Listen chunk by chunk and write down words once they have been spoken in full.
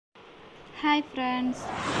Hi friends,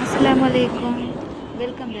 അസ്സലാമു അലൈക്കും.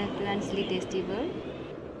 Welcome back to ആൻസ്ലി tasty world.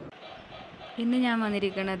 ഇന്ന് ഞാൻ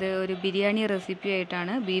വന്നിരിക്കുന്നത് ഒരു ബിരിയാണി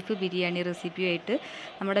റെസിപ്പിയായിട്ടാണ്. ബീഫ് ബിരിയാണി റെസിപ്പിയായിട്ട്.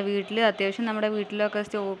 നമ്മുടെ വീട്ടിലൊക്കെ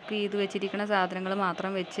സ്റ്റോക്ക് ചെയ്ത് വെച്ചിരിക്കുന്ന സാധനങ്ങൾ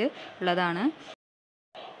മാത്രം വെച്ച് ഉള്ളതാണ്.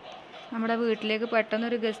 നമ്മുടെ വീട്ടിലേക്ക്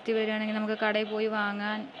പെട്ടെന്നൊരു ഗസ്റ്റ് വരികയാണെങ്കിൽ നമുക്ക് കടയിൽ പോയി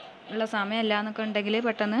വാങ്ങാൻ ഉള്ള സമയമല്ല എന്നൊക്കെ ഉണ്ടെങ്കിൽ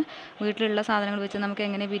പെട്ടെന്ന് വീട്ടിലുള്ള സാധനങ്ങൾ വെച്ച് നമുക്ക്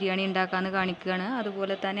എങ്ങനെ ബിരിയാണി ഉണ്ടാക്കാമെന്ന് കാണിക്കുകയാണ്.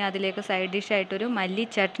 അതുപോലെ തന്നെ അതിലേക്ക് സൈഡ് ഡിഷായിട്ടൊരു മല്ലി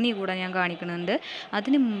ചട്നി കൂടെ ഞാൻ കാണിക്കുന്നുണ്ട്.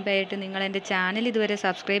 അതിന് മുമ്പായിട്ട് നിങ്ങൾ എൻ്റെ ചാനൽ ഇതുവരെ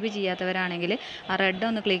സബ്സ്ക്രൈബ് ചെയ്യാത്തവരാണെങ്കിൽ ആ റെഡ്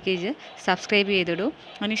ഒന്ന് ക്ലിക്ക് ചെയ്ത് സബ്സ്ക്രൈബ് ചെയ്തിടൂ.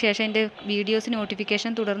 അതിനുശേഷം എൻ്റെ വീഡിയോസ്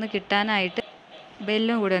നോട്ടിഫിക്കേഷൻ തുടർന്ന് കിട്ടാനായിട്ട്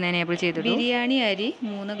ബെല്ലും കൂടെ ഒന്ന് എനേബിൾ ചെയ്തിട്ടു. ബിരിയാണി അരി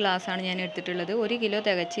 3 ഗ്ലാസ്സാണ് ഞാൻ എടുത്തിട്ടുള്ളത്. 1 കിലോ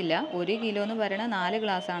തികച്ചില്ല. 1 കിലോ എന്ന് പറയുന്നത് 4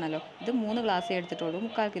 ഗ്ലാസ് ആണല്ലോ. ഇത് 3 ഗ്ലാസ്സേ എടുത്തിട്ടുള്ളൂ.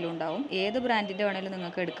 3/4 കിലോ ഉണ്ടാവും. ഏത് ബ്രാൻഡിൻ്റെ വേണമെങ്കിലും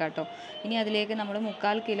നിങ്ങൾക്ക് എടുക്കാം കേട്ടോ. ഇനി അതിലേക്ക് നമ്മൾ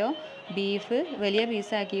 3/4 കിലോ ബീഫ് വലിയ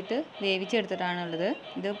പീസാക്കിയിട്ട് വേവിച്ചെടുത്തിട്ടാണുള്ളത്.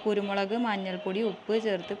 ഇത് കുരുമുളക്, മഞ്ഞൾപ്പൊടി, ഉപ്പ്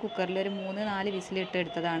ചേർത്ത് കുക്കറിൽ ഒരു 3-4 വിസിലിട്ട്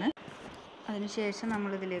എടുത്തതാണ്. അതിനുശേഷം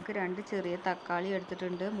നമ്മളിതിലേക്ക് 2 ചെറിയ തക്കാളി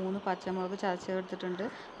എടുത്തിട്ടുണ്ട്, 3 പച്ചമുളക് ചതച്ചെടുത്തിട്ടുണ്ട്.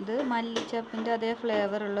 ഇത് മല്ലിച്ചപ്പിൻ്റെ അതേ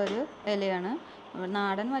ഫ്ലേവറുള്ളൊരു ഇലയാണ്,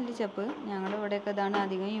 നാടൻ മല്ലിച്ചപ്പ്. ഞങ്ങളിവിടെയൊക്കെ ഇതാണ്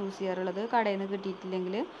അധികം യൂസ് ചെയ്യാറുള്ളത്. കടയിൽ നിന്ന്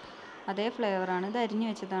കിട്ടിയിട്ടില്ലെങ്കിൽ അതേ ഫ്ലേവറാണ്. ഇത് അരിഞ്ഞു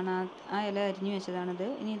വെച്ചതാണ്, ആ ഇല അരിഞ്ഞു വെച്ചതാണിത്.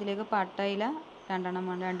 ഇനി ഇതിലേക്ക് പട്ട ഇല 2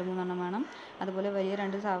 വേണം, 2-3 വേണം. അതുപോലെ വലിയ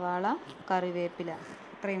 2 സവാള, കറിവേപ്പില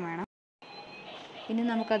ഇത്രയും വേണം. ഇനി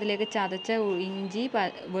നമുക്കതിലേക്ക് ചതച്ച ഇഞ്ചി,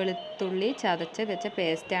 വെളുത്തുള്ളി ചതച്ച് വെച്ച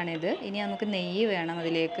പേസ്റ്റാണിത്. ഇനി നമുക്ക് നെയ്യ് വേണം.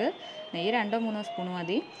 അതിലേക്ക് നെയ്യ് 2-3 സ്പൂൺ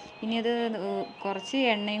മതി. ഇനി അത് കുറച്ച്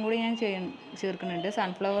എണ്ണയും കൂടി ഞാൻ ചേർക്കുന്നുണ്ട്.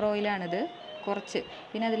 സൺഫ്ലവർ ഓയിലാണിത് കുറച്ച്.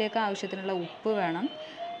 പിന്നെ അതിലേക്ക് ആവശ്യത്തിനുള്ള ഉപ്പ് വേണം.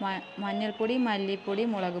 മഞ്ഞൾപ്പൊടി, മല്ലിപ്പൊടി,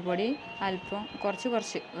 മുളക് പൊടി അല്പം കുറച്ച്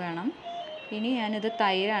വേണം. ഇനി ഞാനിത്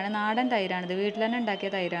തൈരാണ്, നാടൻ തൈരാണിത്, വീട്ടിൽ തന്നെ ഉണ്ടാക്കിയ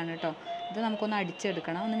തൈരാണ് കേട്ടോ. ഇത് നമുക്കൊന്ന്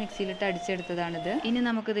അടിച്ചെടുക്കണം, ഒന്ന് മിക്സിയിലിട്ട് അടിച്ചെടുത്തതാണിത്. ഇനി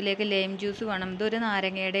നമുക്കിതിലേക്ക് ലൈം ജ്യൂസ് വേണം. ഇതൊരു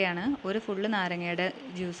നാരങ്ങയുടെയാണ്, ഒരു ഫുള്ള് നാരങ്ങയുടെ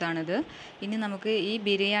ജ്യൂസാണിത്. ഇനി നമുക്ക് ഈ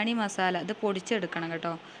ബിരിയാണി മസാല ഇത് പൊടിച്ചെടുക്കണം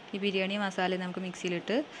കേട്ടോ. ഈ ബിരിയാണി മസാല നമുക്ക്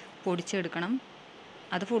മിക്സിയിലിട്ട് പൊടിച്ചെടുക്കണം.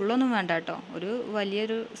 അത് ഫുള്ളൊന്നും വേണ്ട കേട്ടോ, ഒരു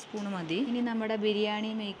വലിയൊരു സ്പൂണ് മതി. ഇനി നമ്മുടെ ബിരിയാണി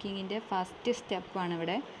മേക്കിങ്ങിൻ്റെ ഫസ്റ്റ് സ്റ്റെപ്പാണ്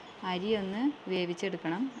ഇവിടെ. അരി ഒന്ന്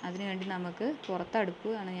വേവിച്ചെടുക്കണം. അതിനുവേണ്ടി നമുക്ക് പുറത്തടുപ്പ്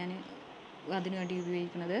ആണ് ഞാൻ അതിനുവേണ്ടി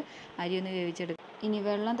ഉപയോഗിക്കുന്നത്. അരി ഒന്ന് വേവിച്ചെടുക്കും. ഇനി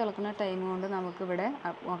വെള്ളം തിളക്കുന്ന ടൈം കൊണ്ട് നമുക്കിവിടെ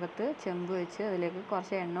അകത്ത് ചെമ്പ് വെച്ച് അതിലേക്ക്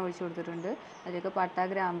കുറച്ച് എണ്ണ ഒഴിച്ച് കൊടുത്തിട്ടുണ്ട്. അതിലേക്ക് പട്ട,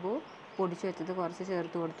 ഗ്രാമ്പൂ പൊടിച്ച് വെച്ചത് കുറച്ച്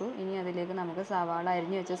ചേർത്ത് കൊടുത്തു. ഇനി അതിലേക്ക് നമുക്ക് സവാള,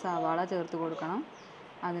 അരിഞ്ഞ് വെച്ച സവാള ചേർത്ത് കൊടുക്കണം.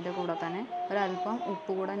 അതിൻ്റെ കൂടെ തന്നെ ഒരല്പം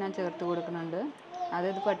ഉപ്പ് കൂടെ ഞാൻ ചേർത്ത് കൊടുക്കുന്നുണ്ട്.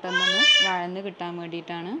 ഇത് പെട്ടെന്നൊന്ന് വഴന്ന് കിട്ടാൻ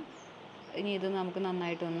വേണ്ടിയിട്ടാണ്. ഇനി ഇത് നമുക്ക്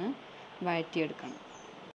നന്നായിട്ടൊന്ന് വഴറ്റിയെടുക്കണം.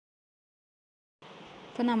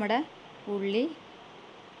 ഇപ്പോൾ നമ്മുടെ ഉള്ളി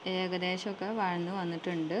ഏകദേശമൊക്കെ വഴന്ന്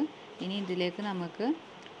വന്നിട്ടുണ്ട്. ഇനി ഇതിലേക്ക് നമുക്ക്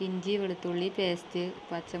ഇഞ്ചി, വെളുത്തുള്ളി പേസ്റ്റ്,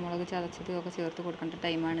 പച്ചമുളക് ചതച്ചത് ഒക്കെ ചേർത്ത് കൊടുക്കേണ്ട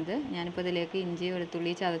ടൈമാണിത്. ഞാനിപ്പോൾ ഇതിലേക്ക് ഇഞ്ചി,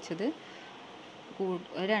 വെളുത്തുള്ളി ചതച്ചത്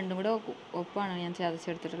രണ്ടും കൂടെ ഒപ്പാണ് ഞാൻ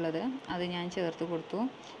ചതച്ചെടുത്തിട്ടുള്ളത്. അത് ഞാൻ ചേർത്ത് കൊടുത്തു.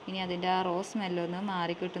 ഇനി അതിൻ്റെ ആ റോ സ്മെല്ലൊന്ന്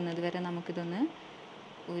മാറി കിട്ടുന്നത് വരെ നമുക്കിതൊന്ന്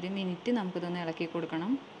 1 മിനിറ്റ് നമുക്കിതൊന്ന് ഇളക്കി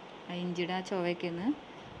കൊടുക്കണം. ഇഞ്ചിയുടെ ആ ചുവയ്ക്ക് ഒന്ന്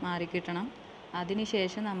മാറിക്കിട്ടണം. അതിന്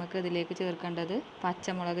ശേഷം നമുക്ക് ഇതിലേക്ക് ചേർക്കേണ്ടത്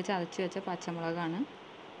പച്ചമുളക്, ചതച്ച് വെച്ച പച്ചമുളകാണ്.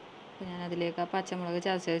 അപ്പോൾ ഞാൻ അതിലേക്ക് ആ പച്ചമുളക്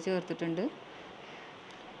ചതച്ചത് ചേർത്തിട്ടുണ്ട്.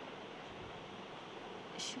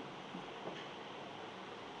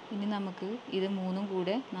 ഇനി നമുക്ക് ഇത് മൂന്നും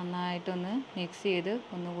കൂടെ നന്നായിട്ടൊന്ന് മിക്സ് ചെയ്ത്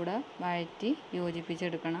ഒന്നുകൂടെ വഴറ്റി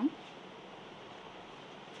യോജിപ്പിച്ചെടുക്കണം.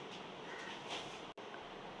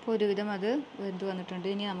 ഇപ്പോൾ ഒരുവിധം അത് വെന്ത് വന്നിട്ടുണ്ട്.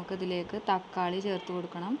 ഇനി നമുക്കതിലേക്ക് തക്കാളി ചേർത്ത്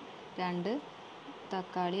കൊടുക്കണം. 2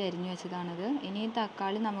 തക്കാളി അരിഞ്ഞു വെച്ചതാണിത്. ഇനി ഈ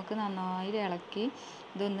തക്കാളി നമുക്ക് നന്നായി ഇളക്കി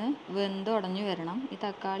ഇതൊന്ന് വെന്തുടഞ്ഞു വരണം. ഈ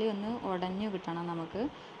തക്കാളി ഒന്ന് ഉടഞ്ഞു കിട്ടണം നമുക്ക്.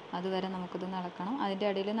 അതുവരെ നമുക്കിതൊന്ന് ഇളക്കണം. അതിൻ്റെ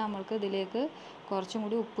ഇടയിൽ നമ്മൾക്ക് ഇതിലേക്ക് കുറച്ചും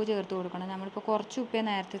കൂടി ഉപ്പ് ചേർത്ത് കൊടുക്കണം. നമ്മളിപ്പോൾ കുറച്ച് ഉപ്പേ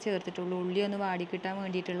നേരത്തെ ചേർത്തിട്ടുള്ളൂ. ഉള്ളി ഒന്ന് വാടിക്കിട്ടാൻ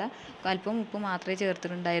വേണ്ടിയിട്ടുള്ള അല്പം ഉപ്പ് മാത്രമേ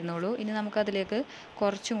ചേർത്തിട്ടുണ്ടായിരുന്നുള്ളൂ. ഇനി നമുക്കതിലേക്ക്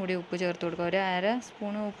കുറച്ചും കൂടി ഉപ്പ് ചേർത്ത് കൊടുക്കാം. ഒരു 1/2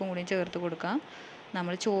 സ്പൂൺ ഉപ്പും കൂടി ചേർത്ത് കൊടുക്കാം.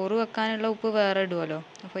 നമ്മൾ ചോറ് വെക്കാനുള്ള ഉപ്പ് വേറെ ഇടുമല്ലോ.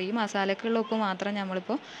 അപ്പോൾ ഈ മസാലയ്ക്കുള്ള ഉപ്പ് മാത്രം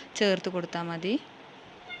നമ്മളിപ്പോൾ ചേർത്ത് കൊടുത്താൽ മതി.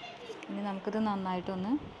 ഇനി നമുക്കിത്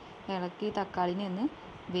നന്നായിട്ടൊന്ന് ഇളക്കി തക്കാളിനെ ഒന്ന്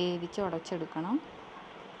വേവിച്ച് ഉടച്ചെടുക്കണം.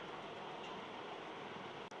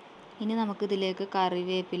 ഇനി നമുക്കിതിലേക്ക്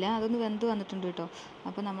കറിവേപ്പില, അതൊന്ന് വെന്ത് വന്നിട്ടുണ്ട് കേട്ടോ.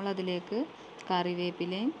 അപ്പോൾ നമ്മളതിലേക്ക്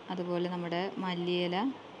കറിവേപ്പിലയും അതുപോലെ നമ്മുടെ മല്ലിയില,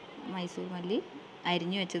 മൈസൂർ മല്ലി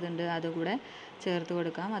അരിഞ്ഞു വെച്ചതുണ്ട്, അതുകൂടെ ചേർത്ത്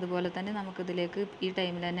കൊടുക്കാം. അതുപോലെ തന്നെ നമുക്കിതിലേക്ക് ഈ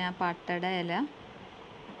ടൈമിൽ തന്നെ ആ പട്ടയുടെ ഇല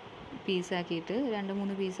പീസാക്കിയിട്ട്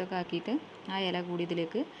 2-3 പീസൊക്കെ ആക്കിയിട്ട് ആ ഇല കൂടി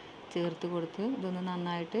ഇതിലേക്ക് ചേർത്ത് കൊടുത്ത് ഇതൊന്ന്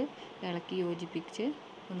നന്നായിട്ട് ഇളക്കി യോജിപ്പിച്ച്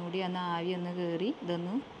ഒന്നുകൂടി ആവി ഒന്ന് കയറി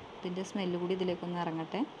ഇതിൻ്റെ സ്മെല്ല് കൂടി ഇതിലേക്കൊന്ന്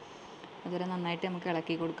ഇറങ്ങട്ടെ. അതുവരെ നന്നായിട്ട് നമുക്ക്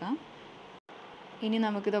ഇളക്കി കൊടുക്കാം. ഇനി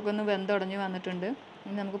നമുക്കിതൊക്കെ ഒന്ന് വെന്തുടഞ്ഞ് വന്നിട്ടുണ്ട്.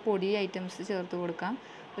 ഇനി നമുക്ക് പൊടി ഐറ്റംസ് ചേർത്ത് കൊടുക്കാം.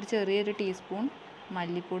 ഒരു ചെറിയൊരു ടീസ്പൂൺ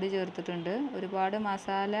മല്ലിപ്പൊടി ചേർത്തിട്ടുണ്ട്. ഒരുപാട്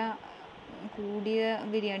മസാല കൂടിയ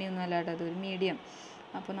ബിരിയാണി ഒന്നും അല്ല കേട്ടോ, അതൊരു മീഡിയം.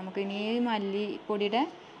 അപ്പോൾ നമുക്ക് ഇനി മല്ലിപ്പൊടിയുടെ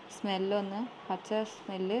സ്മെല്ലൊന്ന്, പച്ച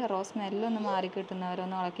സ്മെല്ല്, സ്മെല്ലൊന്ന് മാറി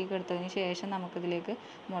കിട്ടുന്നവരൊന്ന് ഇളക്കി കൊടുത്തതിന് ശേഷം നമുക്കിതിലേക്ക്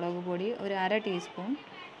മുളക് പൊടി ഒരു 1/2 ടീസ്പൂൺ,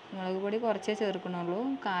 മുളക് പൊടി കുറച്ചേ ചേർക്കണുള്ളൂ.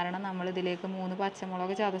 കാരണം നമ്മളിതിലേക്ക് 3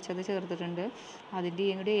 പച്ചമുളക് ചതച്ചത് ചേർത്തിട്ടുണ്ട്,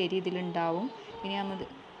 അതിൻ്റെയും കൂടി എരി ഇതിലുണ്ടാവും. ഇനി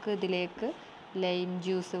നമുക്ക് ഇതിലേക്ക് ലൈം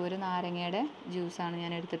ജ്യൂസ്, ഒരു നാരങ്ങയുടെ ജ്യൂസാണ്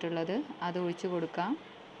ഞാൻ എടുത്തിട്ടുള്ളത്, അത് ഒഴിച്ച് കൊടുക്കാം.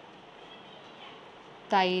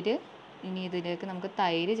 തൈര്, ഇനി ഇതിലേക്ക് നമുക്ക്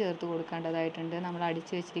തൈര് ചേർത്ത് കൊടുക്കേണ്ടതായിട്ടുണ്ട്. നമ്മൾ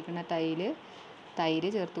അടിച്ച് വെച്ചിരിക്കുന്ന തൈര്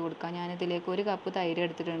ചേർത്ത് കൊടുക്കാം. ഞാനിതിലേക്ക് 1 കപ്പ് തൈര്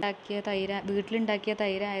എടുത്തിട്ടുണ്ട്. വീട്ടിലുണ്ടാക്കിയ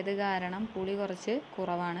തൈരായത് കാരണം പുളി കുറച്ച്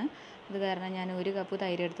കുറവാണ്, അത് കാരണം ഞാൻ 1 കപ്പ്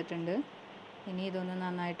തൈര് എടുത്തിട്ടുണ്ട്. ഇനി ഇതൊന്ന്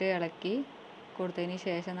നന്നായിട്ട് ഇളക്കി കൊടുത്തതിന്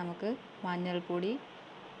ശേഷം നമുക്ക് മഞ്ഞൾപ്പൊടി,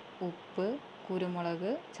 ഉപ്പ്,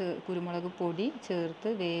 കുരുമുളക് പൊടി ചേർത്ത്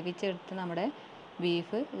വേവിച്ചെടുത്ത് നമ്മുടെ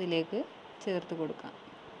ബീഫ് ഇതിലേക്ക് ചേർത്ത് കൊടുക്കാം.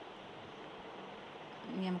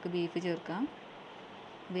 ഇനി നമുക്ക് ബീഫ് ചേർക്കാം.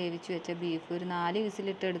 വേവിച്ച് വെച്ച ബീഫ് ഒരു 4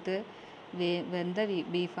 വിസിലിട്ടെടുത്ത് വെന്ത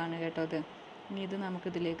ബീഫാണ് കേട്ടോ ഇത്. ഇനി ഇത്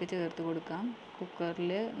നമുക്കിതിലേക്ക് ചേർത്ത് കൊടുക്കാം.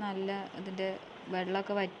 കുക്കറിൽ നല്ല ഇതിൻ്റെ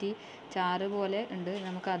വെള്ളമൊക്കെ വറ്റി ചാറ് പോലെ ഉണ്ട്,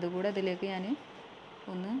 നമുക്ക് അതുകൂടെ ഇതിലേക്ക് ഞാൻ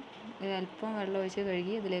അല്പം വെള്ളം ഒഴിച്ച്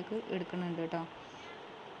കഴുകി ഇതിലേക്ക് എടുക്കുന്നുണ്ട് കേട്ടോ.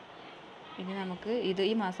 ഇനി നമുക്ക്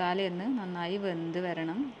ഈ മസാലയൊന്ന് നന്നായി വെന്ത്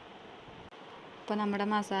വരണം. അപ്പോൾ നമ്മുടെ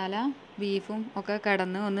മസാല ബീഫും ഒക്കെ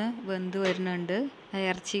കിടന്ന് ഒന്ന് വെന്ത് വരുന്നുണ്ട്.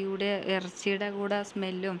 ഇറച്ചിയുടെ കൂടെ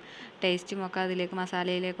സ്മെല്ലും ടേസ്റ്റും ഒക്കെ അതിലേക്ക്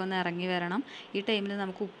മസാലയിലേക്കൊന്ന് ഇറങ്ങി വരണം. ഈ ടൈമിൽ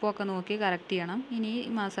നമുക്ക് ഉപ്പൊക്കെ നോക്കി കറക്റ്റ് ചെയ്യണം. ഇനി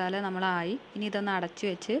ഈ മസാല നമ്മളായി, ഇനി ഇതൊന്ന് അടച്ച്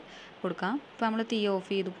വെച്ച് കൊടുക്കാം. ഇപ്പോൾ നമ്മൾ തീ ഓഫ്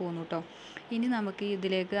ചെയ്ത് പോന്നു കേട്ടോ. ഇനി നമുക്ക്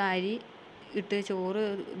ഇതിലേക്ക് അരി ഇട്ട്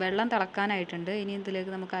വെള്ളം തിളക്കാനായിട്ടുണ്ട്. ഇനി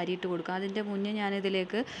ഇതിലേക്ക് നമുക്ക് അരി ഇട്ട് കൊടുക്കാം. അതിൻ്റെ മുന്നേ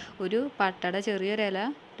ഞാനിതിലേക്ക് ഒരു പട്ടയുടെ ചെറിയൊരില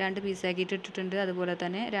 2 പീസാക്കിയിട്ട് ഇട്ടിട്ടുണ്ട്. അതുപോലെ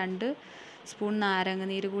തന്നെ 2 സ്പൂൺ നാരങ്ങ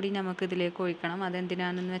നീര് കൂടി നമുക്ക് ഇതിലേക്ക് ഒഴിക്കണം.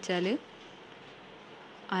 അതെന്തിനാണെന്ന് വെച്ചാൽ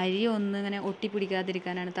അരി ഒന്നിങ്ങനെ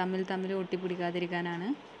ഒട്ടിപ്പിടിക്കാതിരിക്കാനാണ്, തമ്മിൽ ഒട്ടിപ്പിടിക്കാതിരിക്കാനാണ്.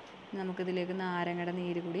 നമുക്കിതിലേക്ക് നാരങ്ങയുടെ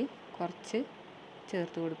നീര് കൂടി കുറച്ച്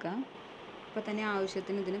ചേർത്ത് കൊടുക്കാം. അപ്പോൾ തന്നെ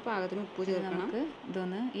ആവശ്യത്തിന് ഇതിന് പാകത്തിന് ഉപ്പ് ചേർക്കണം. നമുക്ക്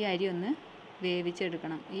ഈ അരി ഒന്ന്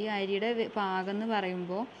വേവിച്ചെടുക്കണം. ഈ അരിയുടെ പാകം എന്ന്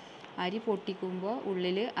പറയുമ്പോൾ അരി പൊട്ടിക്കുമ്പോൾ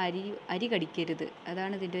ഉള്ളിൽ അരി കടിക്കരുത്,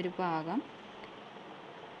 അതാണ് ഇതിൻ്റെ ഒരു പാകം.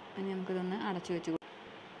 ഇനി നമുക്കിതൊന്ന് അടച്ചു വെച്ച് കൊടുക്കാം.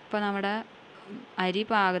 ഇപ്പോൾ നമ്മുടെ അരി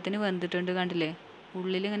പാകത്തിന് വെന്തിട്ടുണ്ട്, കണ്ടില്ലേ?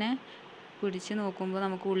 ഉള്ളിലിങ്ങനെ പിടിച്ച് നോക്കുമ്പോൾ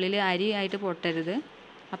നമുക്ക് ഉള്ളിൽ അരി ആയിട്ട് പൊട്ടരുത്,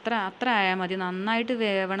 അത്ര ആയാൽ മതി. നന്നായിട്ട്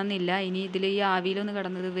വേവണം എന്നില്ല. ഇനി ഇതിൽ ഈ ആവിയിലൊന്ന്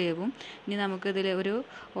കിടന്നത് വേവും. ഇനി നമുക്കിതിൽ ഒരു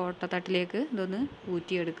ഓട്ടത്തട്ടിലേക്ക് ഇതൊന്ന്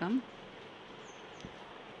ഊറ്റിയെടുക്കാം.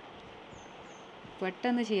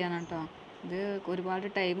 പെട്ടെന്ന് ചെയ്യണം കേട്ടോ, ഇത് ഒരുപാട്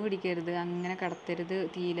ടൈം പിടിക്കരുത്, അങ്ങനെ കിടത്തരുത്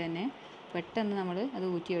തീയിൽ തന്നെ. പെട്ടെന്ന് നമ്മൾ അത്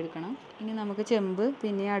ഊറ്റിയെടുക്കണം. ഇനി നമുക്ക് ചെമ്പ്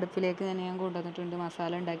പിന്നെ അടുപ്പിലേക്ക് തന്നെ ഞാൻ കൊണ്ടുവന്നിട്ടുണ്ട്,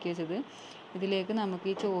 മസാല ഉണ്ടാക്കി വെച്ചത്. ഇതിലേക്ക് നമുക്ക്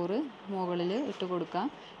ഈ ചോറ് മുകളിൽ ഇട്ട് കൊടുക്കാം.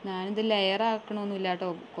 ഞാനിത് ലെയർ ആക്കണമൊന്നുമില്ല കേട്ടോ,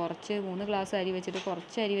 3 ഗ്ലാസ് അരി വെച്ചിട്ട്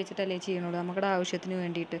കുറച്ച് അരി വെച്ചിട്ടല്ലേ ചെയ്യണുള്ളൂ, നമ്മുടെ ആവശ്യത്തിന്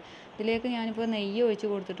വേണ്ടിയിട്ട്. ഇതിലേക്ക് ഞാനിപ്പോൾ നെയ്യ് ഒഴിച്ച്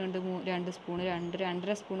കൊടുത്തിട്ടുണ്ട്, 2 സ്പൂൺ,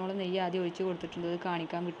 2-2.5 സ്പൂണോളം നെയ്യ് ആദ്യം ഒഴിച്ച് കൊടുത്തിട്ടുണ്ട്, അത്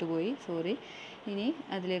കാണിക്കാൻ വിട്ടുപോയി, സോറി. ഇനി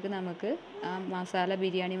അതിലേക്ക് നമുക്ക്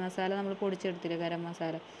ബിരിയാണി മസാല നമ്മൾ പൊടിച്ചെടുത്തില്ലേ, ഗരം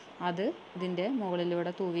മസാല, അത് ഇതിൻ്റെ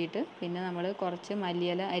മുകളിലൂടെ തൂവിയിട്ട്, പിന്നെ നമ്മൾ കുറച്ച്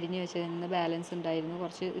മല്ലിയില അരിഞ്ഞ് വെച്ചതിന് ബാലൻസ് ഉണ്ടായിരുന്നു,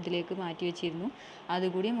 കുറച്ച് ഇതിലേക്ക് മാറ്റി വെച്ചിരുന്നു,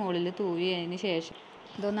 അതുകൂടി മുകളിൽ തൂവിയതിന് ശേഷം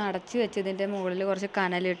ഇതൊന്ന് അടച്ച് വെച്ചതിൻ്റെ മുകളിൽ കുറച്ച്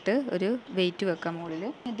കനലിട്ട് ഒരു വെയിറ്റ് വെക്കാം മുകളിൽ.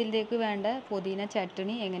 ഇതിലേക്ക് വേണ്ട പുതിന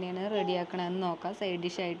ചട്നി എങ്ങനെയാണ് റെഡിയാക്കണമെന്ന് നോക്കാം. സൈഡ്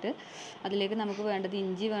ഡിഷായിട്ട് അതിലേക്ക് നമുക്ക് വേണ്ടത്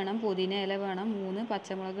ഇഞ്ചി വേണം, പുതിന ഇല വേണം, 3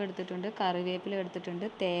 പച്ചമുളക് എടുത്തിട്ടുണ്ട്, കറിവേപ്പില എടുത്തിട്ടുണ്ട്,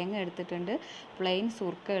 തേങ്ങ എടുത്തിട്ടുണ്ട്, പ്ലെയിൻ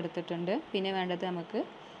സുർക്ക എടുത്തിട്ടുണ്ട്, പിന്നെ വേണ്ടത് നമുക്ക്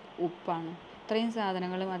ഉപ്പാണ്. ഇത്രയും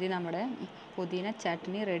സാധനങ്ങൾ മതി നമ്മുടെ പുതിന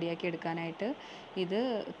ചട്നി റെഡിയാക്കി എടുക്കാനായിട്ട്. ഇത്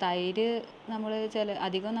തൈര്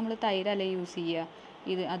അധികം നമ്മൾ തൈരല്ലേ യൂസ് ചെയ്യുക,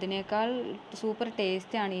 അതിനേക്കാൾ സൂപ്പർ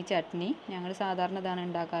ടേസ്റ്റാണ് ഈ ചട്നി. ഞങ്ങൾ സാധാരണ ഇതാണ്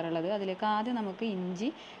ഉണ്ടാക്കാറുള്ളത്. അതിലേക്ക് ആദ്യം നമുക്ക് ഇഞ്ചി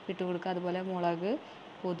ഇട്ട് കൊടുക്കുക, അതുപോലെ മുളക്,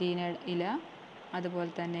 പുതിന ഇല,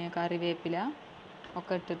 അതുപോലെ തന്നെ കറിവേപ്പില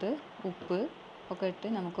ഒക്കെ ഇട്ടിട്ട് ഉപ്പ് ഒക്കെ ഇട്ട്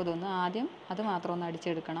നമുക്കതൊന്ന് ആദ്യം അത് മാത്രം ഒന്ന്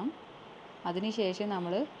അടിച്ചെടുക്കണം. അതിന് ശേഷം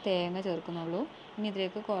നമ്മൾ തേങ്ങ ചേർക്കുന്നുള്ളൂ. ഇനി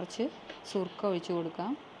ഇതിലേക്ക് കുറച്ച് സുർക്ക ഒഴിച്ച്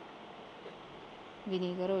കൊടുക്കാം,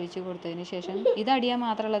 വിനീഗർ ഒഴിച്ച് കൊടുത്തതിന് ശേഷം ഇത് അടിയാൻ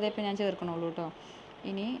മാത്രമുള്ളതേ ഇപ്പം ഞാൻ ചേർക്കണുള്ളൂ കേട്ടോ.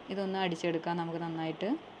 ഇനി ഇതൊന്ന് അടിച്ചെടുക്കാം നമുക്ക് നന്നായിട്ട്.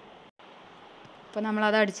 അപ്പോൾ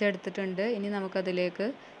നമ്മളത് അടിച്ചെടുത്തിട്ടുണ്ട്. ഇനി നമുക്കതിലേക്ക്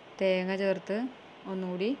തേങ്ങ ചേർത്ത്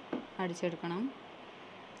ഒന്നുകൂടി അടിച്ചെടുക്കണം.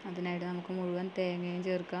 അതിനായിട്ട് നമുക്ക് മുഴുവൻ തേങ്ങയും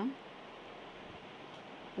ചേർക്കാം.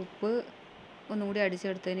 ഉപ്പ് ഒന്നുകൂടി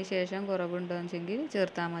അടിച്ചെടുത്തതിന് ശേഷം കുറവുണ്ടോയെന്ന് വെച്ചെങ്കിൽ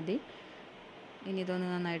ചേർത്താൽ മതി. ഇനി ഇതൊന്ന്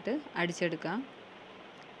നന്നായിട്ട് അടിച്ചെടുക്കാം.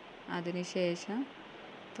 അതിന് ശേഷം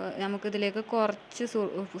നമുക്കിതിലേക്ക് കുറച്ച്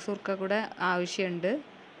സുർക്ക കൂടെ ആവശ്യമുണ്ട്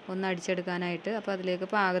ഒന്ന് അടിച്ചെടുക്കാനായിട്ട്. അപ്പോൾ അതിലേക്ക്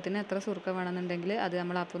പാകത്തിന് എത്ര സുർക്ക വേണമെന്നുണ്ടെങ്കിൽ അത്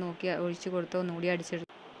നമ്മൾ അപ്പോൾ നോക്കി ഒഴിച്ച് കൊടുത്ത് ഒന്നുകൂടി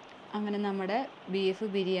അടിച്ചെടുക്കും. അങ്ങനെ നമ്മുടെ ബീഫ്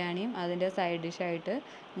ബിരിയാണിയും അതിൻ്റെ സൈഡ് ഡിഷായിട്ട്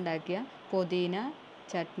ഉണ്ടാക്കിയ പുതിന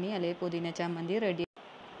ചട്നി അല്ലെങ്കിൽ പുതിന ചമ്മന്തി റെഡി.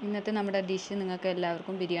 ഇന്നത്തെ നമ്മുടെ ഡിഷ് നിങ്ങൾക്ക്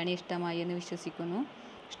എല്ലാവർക്കും ബിരിയാണി ഇഷ്ടമായി എന്ന് വിശ്വസിക്കുന്നു.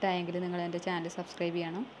 ഇഷ്ടമായെങ്കിൽ നിങ്ങൾ എൻ്റെ ചാനൽ സബ്സ്ക്രൈബ്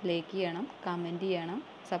ചെയ്യണം, ലൈക്ക് ചെയ്യണം, കമൻറ്റ് ചെയ്യണം,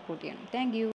 സപ്പോർട്ട് ചെയ്യണം. താങ്ക്